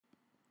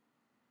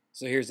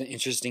So here's an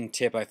interesting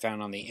tip I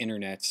found on the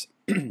internet.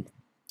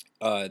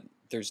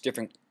 There's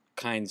different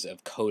kinds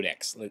of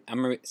codecs.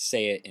 I'm going to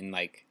say it in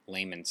like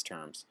layman's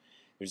terms.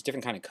 There's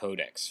different kind of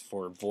codecs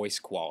for voice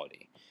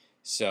quality.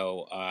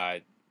 So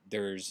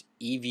there's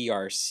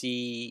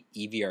EVRC,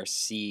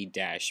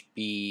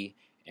 EVRC-B,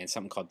 and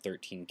something called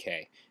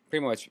 13K.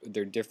 Pretty much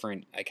they're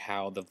different, like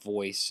how the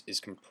voice is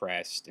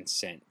compressed and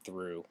sent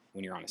through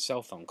when you're on a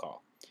cell phone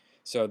call.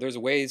 So there's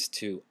ways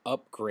to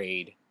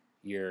upgrade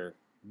your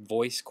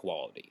voice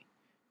quality.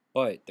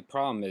 But the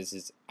problem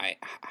is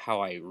how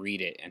I read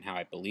it and how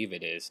I believe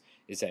it is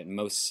that in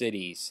most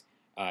cities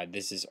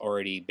this has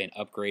already been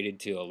upgraded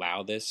to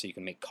allow this, so you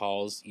can make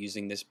calls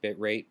using this bit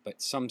rate. But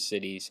some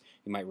cities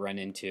you might run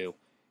into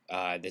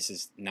this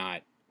is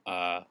not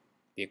the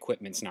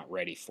equipment's not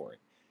ready for it.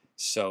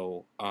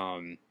 So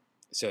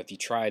so if you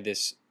try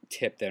this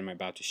tip that I'm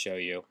about to show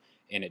you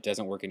and it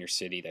doesn't work in your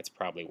city, that's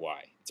probably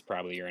why. It's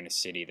probably you're in a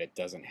city that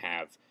doesn't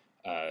have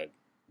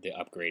the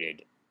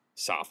upgraded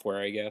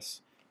software, I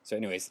guess. So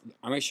anyways,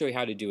 I'm going to show you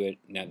how to do it.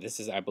 Now this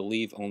is, I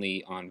believe,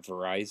 only on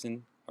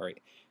Verizon, and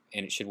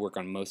it should work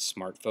on most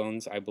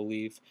smartphones, I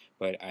believe,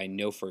 but I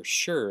know for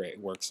sure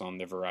it works on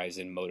the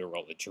Verizon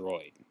Motorola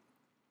Droid.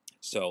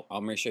 So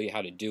I'm going to show you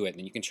how to do it, and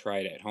then you can try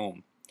it at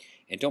home.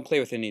 And don't play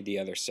with any of the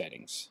other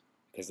settings,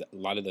 because a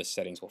lot of those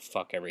settings will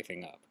fuck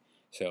everything up.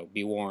 So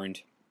be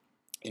warned,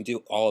 and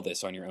do all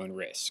this on your own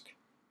risk.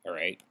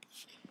 Alright?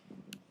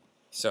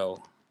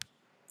 So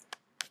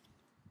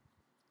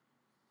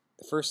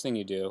the first thing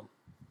you do,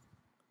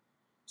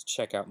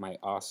 check out my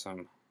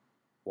awesome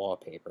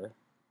wallpaper.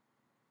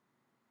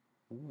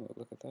 Ooh,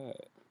 look at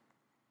that.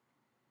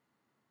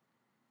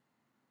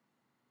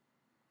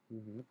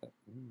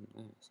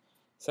 Nice.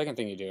 Second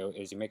thing you do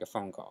is you make a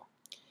phone call.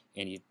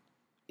 And you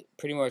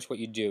pretty much what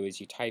you do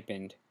is you type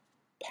in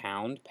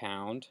pound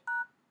pound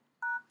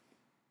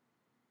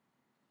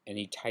and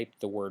you type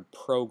the word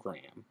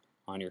program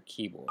on your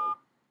keyboard.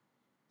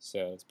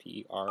 So it's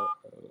PROGRAM.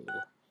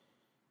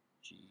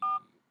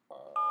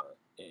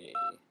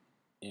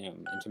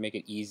 And to make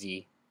it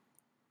easy,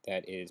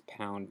 that is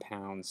pound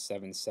pound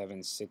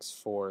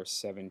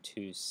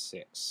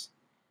 7764726.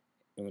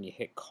 And when you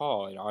hit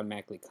call, it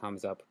automatically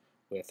comes up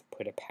with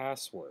put a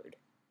password.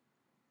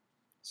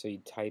 So you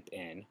type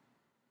in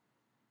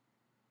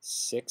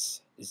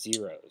 6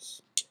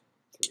 zeros,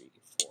 3,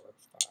 4,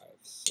 5,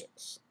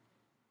 6,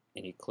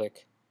 and you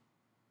click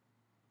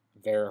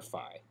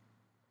verify.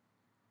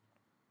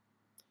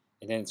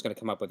 And then it's going to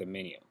come up with a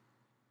menu.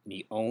 And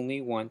you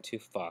only want to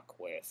fuck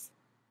with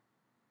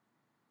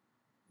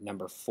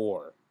number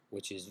 4,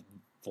 which is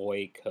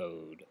void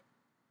code.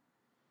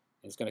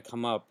 And it's going to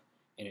come up,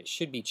 and it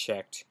should be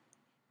checked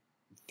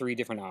 3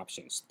 different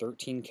options.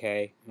 13K,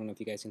 I don't know if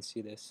you guys can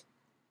see this.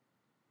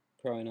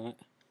 Probably not.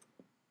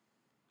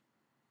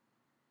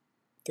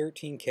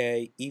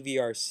 13K,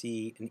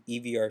 EVRC, and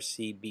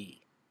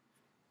EVRC-B.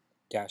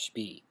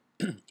 -B.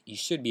 You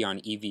should be on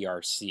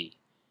EVRC.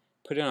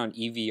 Put it on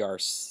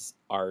EVRC-B,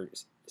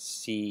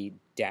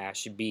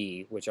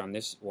 which on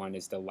this one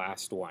is the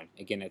last one.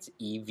 Again, that's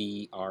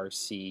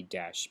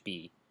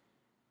EVRC-B.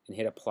 And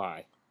hit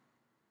apply.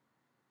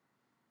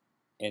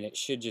 And it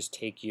should just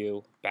take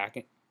you back,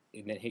 and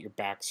then hit your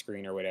back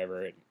screen or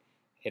whatever, and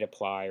hit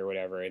apply or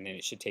whatever, and then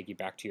it should take you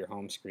back to your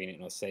home screen, and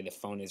it'll say the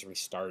phone is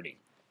restarting.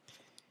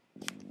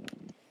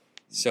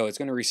 So it's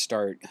going to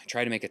restart.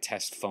 Try to make a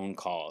test phone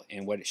call,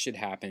 and what it should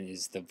happen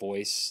is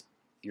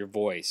your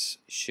voice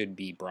should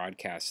be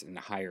broadcast in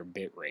a higher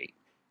bit rate,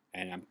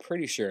 and I'm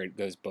pretty sure it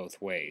goes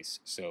both ways.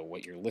 So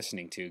what you're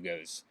listening to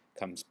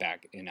comes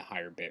back in a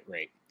higher bit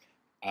rate.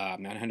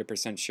 I'm not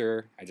 100%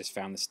 sure. I just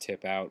found this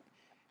tip out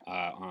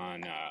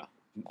on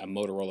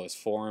Motorola's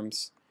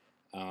forums.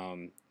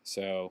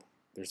 So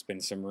there's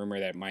been some rumor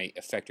that it might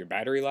affect your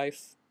battery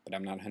life, but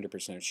I'm not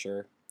 100%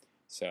 sure.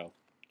 So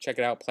check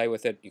it out, play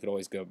with it. You could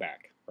always go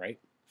back, right?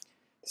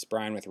 This is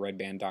Brian with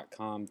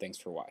redband.com. Thanks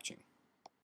for watching.